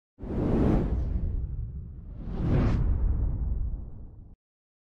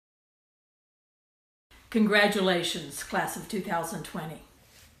Congratulations, class of 2020.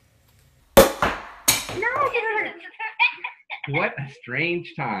 What a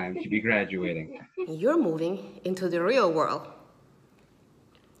strange time to be graduating. You're moving into the real world.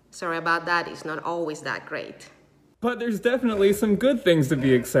 Sorry about that, it's not always that great. But there's definitely some good things to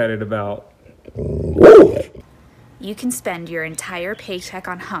be excited about. You can spend your entire paycheck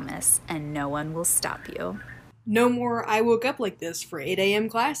on hummus and no one will stop you. No more I woke up like this for 8 a.m.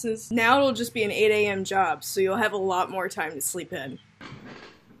 classes. Now it'll just be an 8 a.m. job, so you'll have a lot more time to sleep in.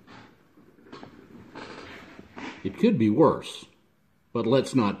 It could be worse, but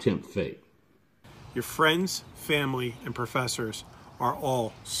let's not tempt fate. Your friends, family, and professors are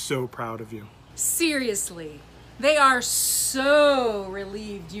all so proud of you. Seriously, they are so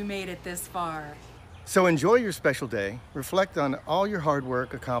relieved you made it this far. So enjoy your special day, reflect on all your hard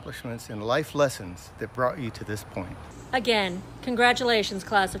work, accomplishments, and life lessons that brought you to this point. Again, congratulations,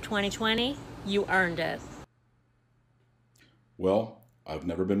 class of 2020. You earned it. Well, I've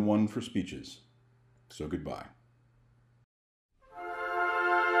never been one for speeches, so goodbye.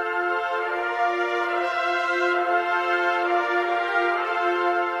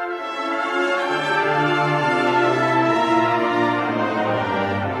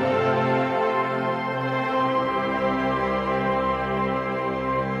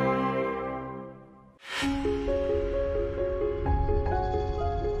 Thank you.